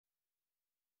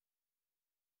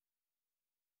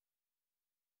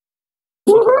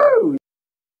Woohoo!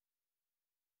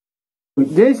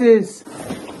 This is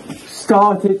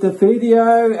started the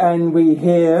video and we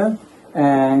here,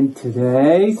 and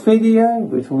today's video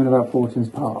we're talking about Paultons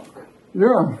Park.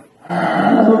 Yeah.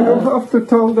 So you have to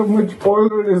tell them which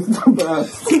boiler is the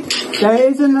best. There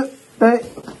isn't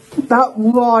that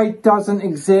ride doesn't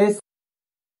exist.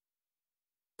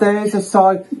 There is a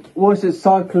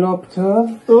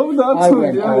cyclopter. Oh, that's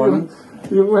went on.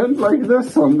 You went like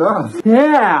this on that.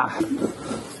 Yeah.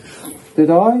 Did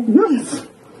I? Yes.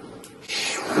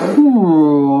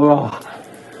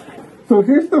 So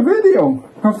here's the video.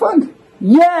 Have fun.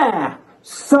 Yeah.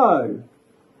 So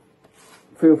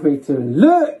feel free to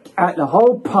look at the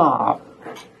whole park.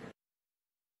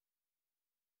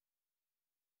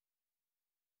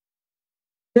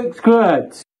 Looks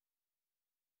good.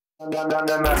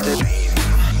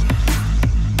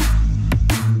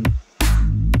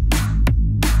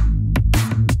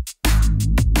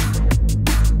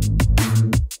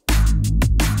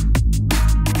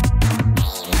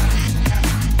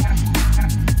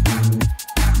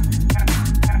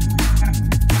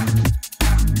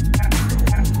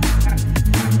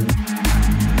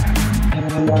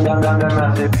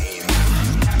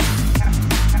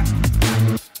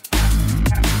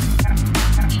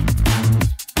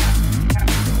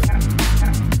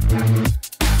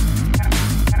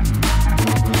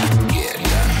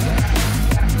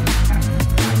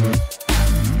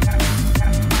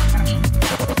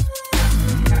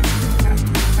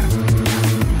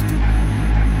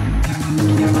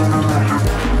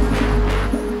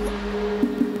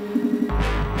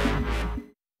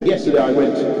 Yesterday I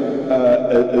went,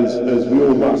 as we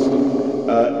all must,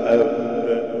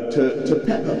 to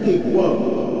Peppa Pig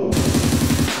World.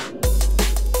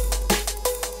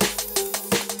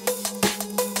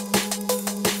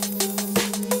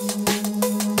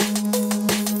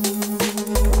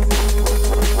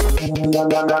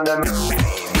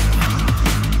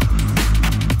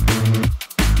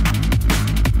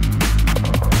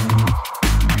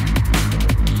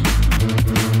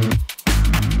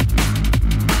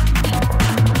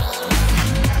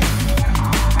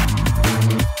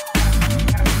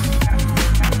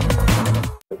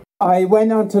 I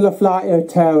went on to the Flight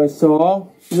Terrace.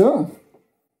 Yeah.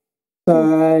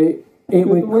 So it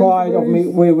required of me,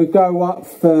 we would go up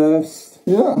first.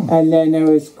 Yeah. And then there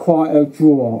was quite a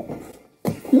drop.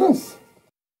 Yes.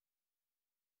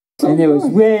 And it was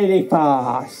really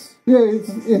fast. Yeah, it's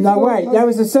no, wait, that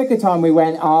was the second time we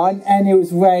went on and it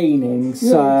was raining,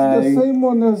 so... Yeah, it's the same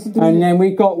one as the... And then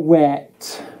we got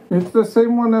wet. It's the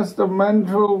same one as the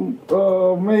Mandrill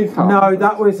Mayhem. No,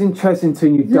 that was in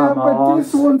Chessington, you dumbass. Yeah, but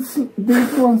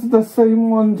this one's the same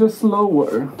one, just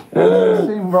lower. The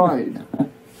same ride.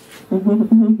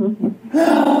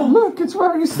 Look, it's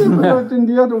very similar than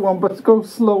the other one, but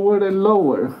goes slower and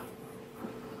lower.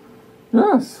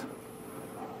 Yes.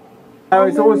 There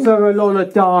was also a lot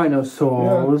of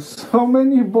dinosaurs. Yeah. How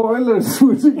many boilers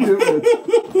would you give it?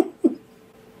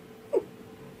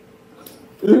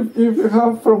 If you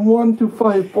have from 1 to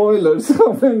 5 boilers,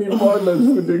 how many boilers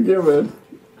would you give it?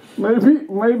 Maybe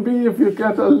if you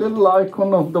get a little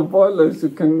icon of the boilers, you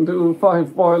can do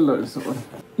 5 boilers.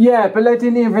 Yeah, but they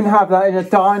didn't even have that in a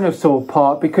dinosaur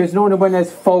park because normally when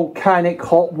there's volcanic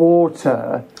hot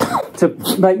water to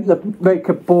make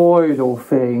a boil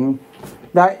thing,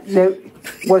 that there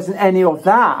wasn't any of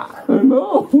that. I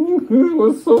know, it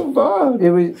was so bad.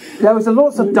 There was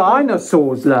lots of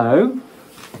dinosaurs though.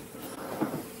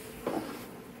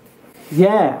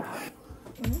 Yeah.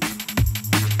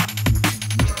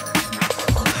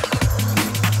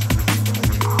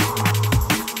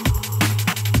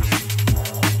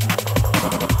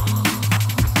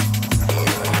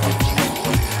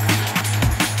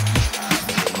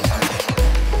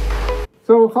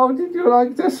 So how did you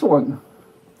like this one?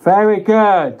 Very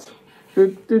good.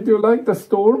 Did you like the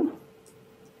storm?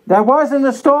 There wasn't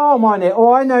a storm on it.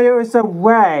 All I know it was a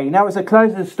rain. That was the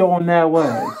closest storm there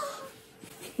was.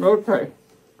 Okay.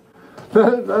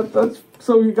 That's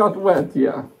so you got wet,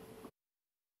 yeah.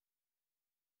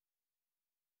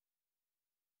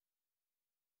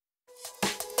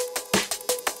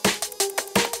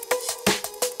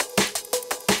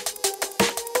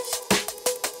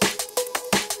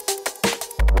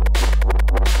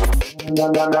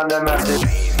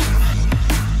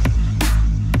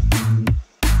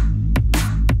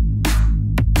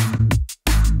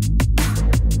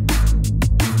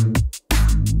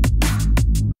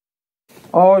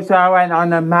 Also, I went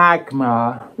on a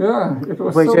magma. Yeah, it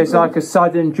was which so is good. like a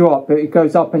sudden drop, but it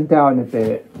goes up and down a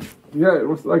bit. Yeah, it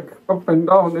was like up and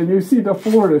down, and you see the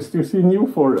forest, you see New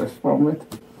Forest from it.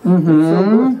 Mm-hmm. So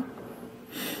good.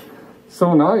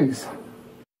 So nice.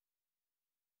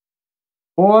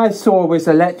 All I saw was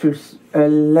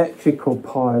electrical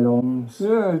pylons.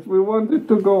 Yeah, we wanted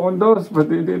to go on those, but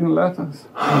they didn't let us.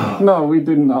 No, we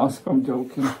didn't ask. I'm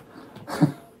joking.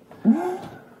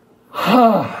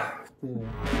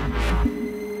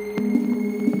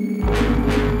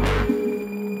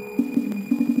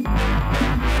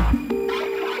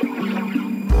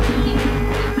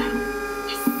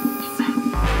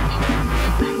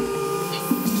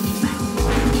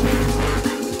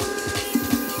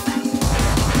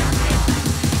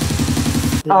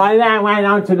 I then went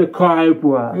on to the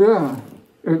cobra. Yeah,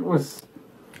 it was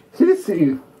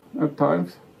hissy at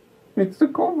times. It's the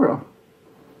cobra.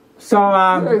 So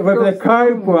it with the goes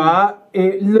cobra,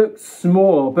 it looks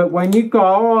small, but when you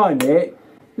go on it,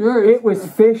 Yeah, it was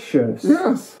vicious.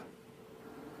 Yes,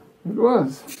 it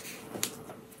was.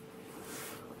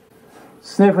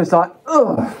 Sniff was like,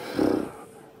 ugh.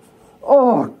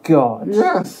 Oh God.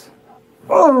 Yes.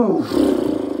 Oh.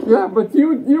 Yeah, but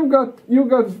you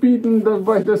got beaten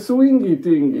by the swingy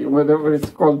thingy, whatever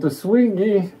it's called, the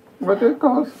swingy. What it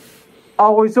called? I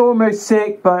was almost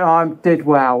sick, but I did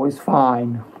well. It was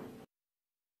fine.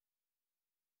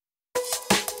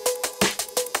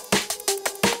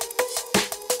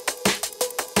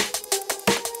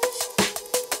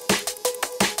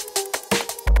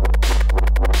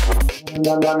 I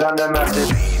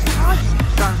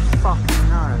don't fucking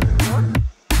know.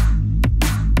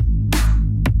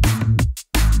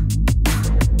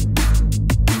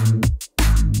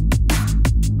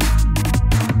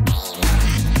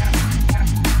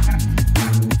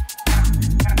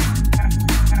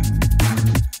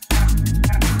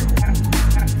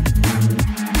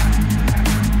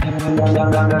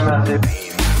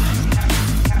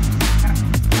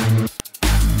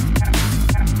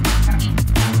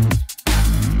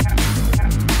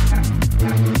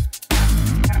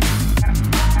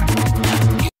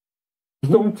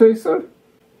 Stone chaser?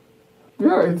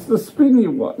 Yeah, it's the spinny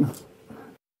one.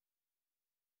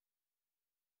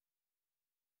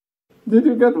 Did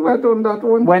you get wet on that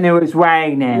one? When it was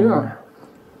raining. Yeah.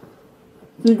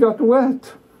 He got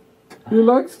wet. He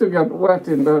likes to get wet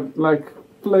in the, like,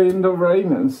 play in the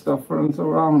rain and stuff, runs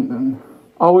around and...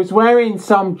 I was wearing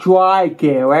some dry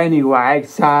gear anyway,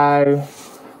 so...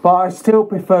 But I still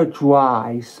prefer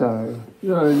dry, so...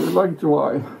 Yeah, you like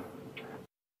dry.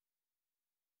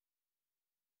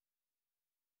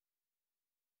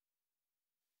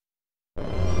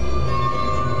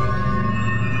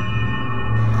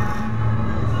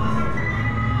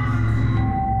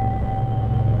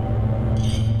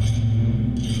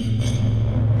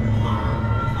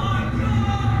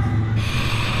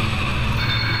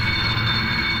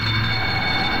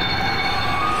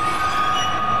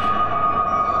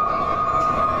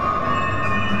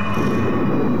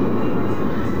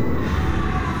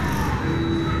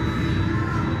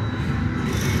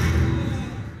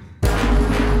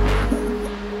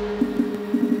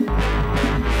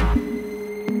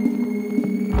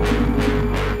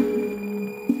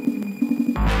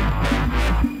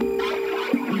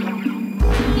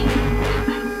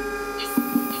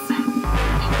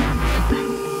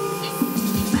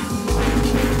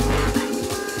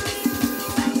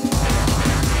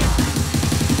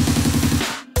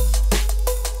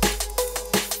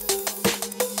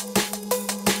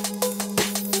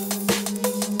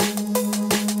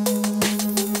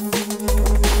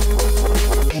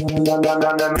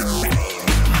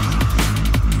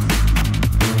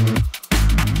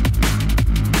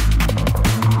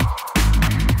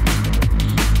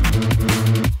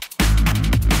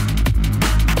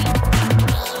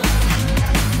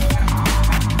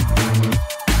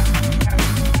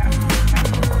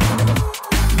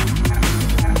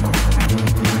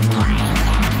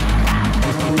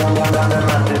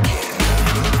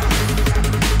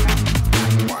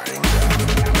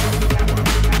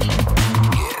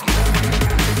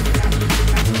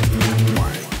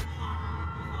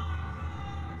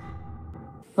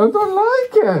 I don't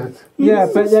like it. Yeah,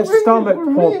 It's but too there's swingy stomach for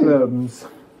me. problems.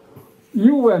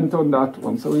 You went on that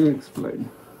one, so you explain.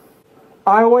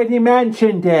 I already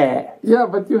mentioned it. Yeah,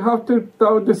 but you have to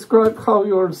now describe how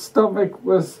your stomach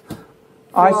was.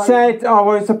 I flying. said I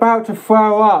was about to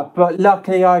throw up, but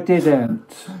luckily I didn't.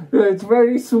 Yeah, it's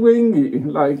very swingy.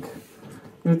 Like,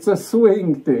 it's a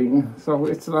swing thing. So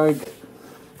it's like,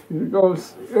 it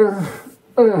goes.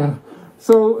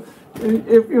 So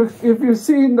if you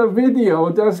see in the video,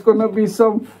 there's gonna be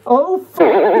some. Oh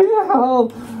fucking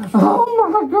hell! Oh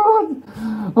my god!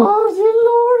 Oh dear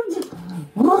Lord!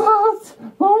 What?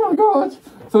 Oh my god!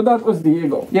 So that was the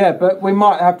eagle. Yeah, but we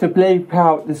might have to bleep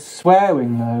out the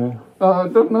swearing though. I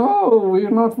don't know. We're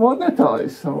not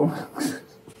monetized, so.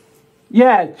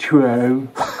 Yeah, true.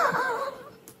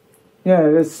 Yeah,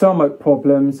 there's stomach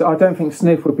problems. I don't think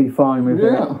Sniff would be fine with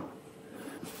it. Yeah.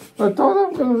 I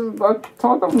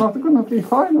thought I'm not gonna be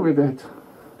fine with it.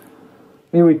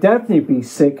 He would definitely be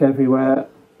sick everywhere.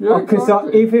 Yeah, Because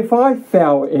exactly. if I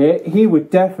felt it, he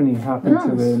would definitely happen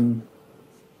to Yes. him.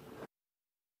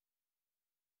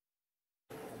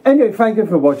 Anyway, thank you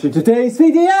for watching today's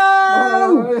video.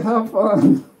 I have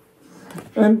fun.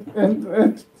 And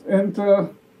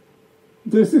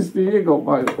this is the ego,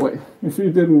 by the way, if you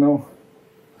didn't know.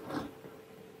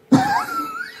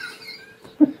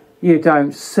 You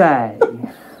don't say.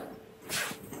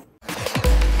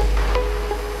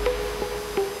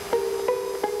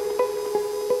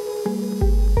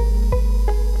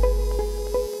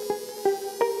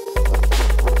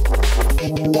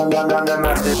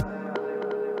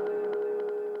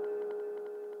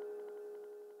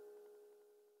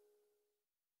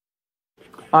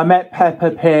 I met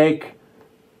Peppa Pig.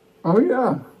 Oh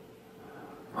yeah.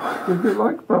 Did you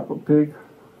like Peppa Pig?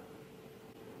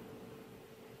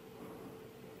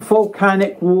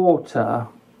 Volcanic water.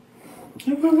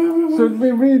 Should we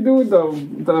redo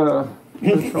the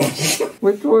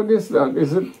which one is that?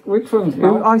 Is it which one's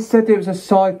now? I said it was a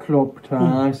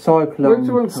cyclopter. Cyclone. Which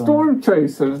one's Storm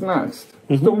Chasers next?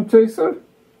 Storm Chaser?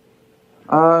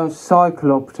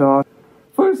 Cyclopter.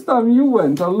 First time you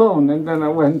went alone, and then I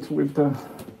went with the.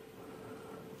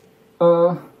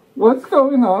 What's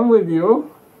going on with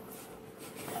you?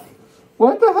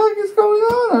 What the heck is going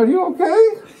on? Are you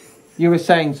okay? You were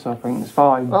saying something. It's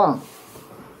fine. Ah,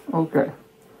 okay.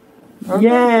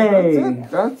 Yay!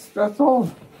 That's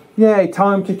all. Yay!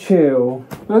 Time to chill.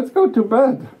 Let's go to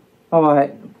bed. All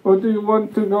right. Or do you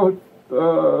want to go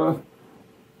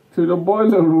to the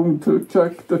boiler room to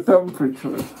check the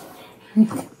temperature?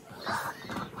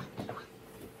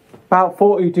 About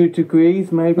 42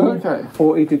 degrees, maybe. Okay.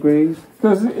 40 degrees.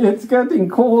 Because it's getting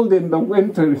cold in the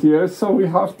winter here, so we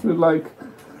have to like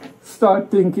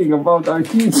start thinking about our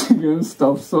heating and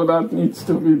stuff. So that needs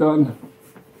to be done.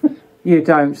 You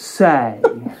don't say.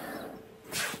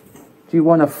 Do you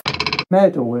want a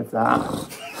medal with that?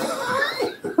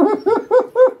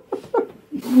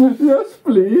 Yes,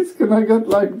 please. Can I get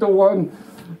like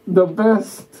the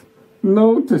best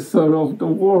noticer of the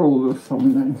world or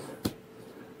something?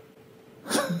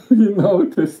 You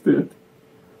noticed it.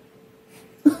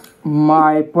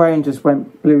 My brain just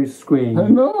went blue I screen.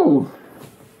 know.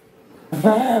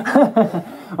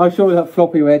 I'm sure that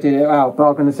floppy will edit it out, but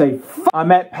I'm going to say, I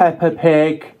met Peppa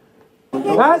Pig.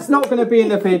 That's not going to be in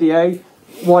the video.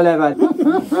 Whatever.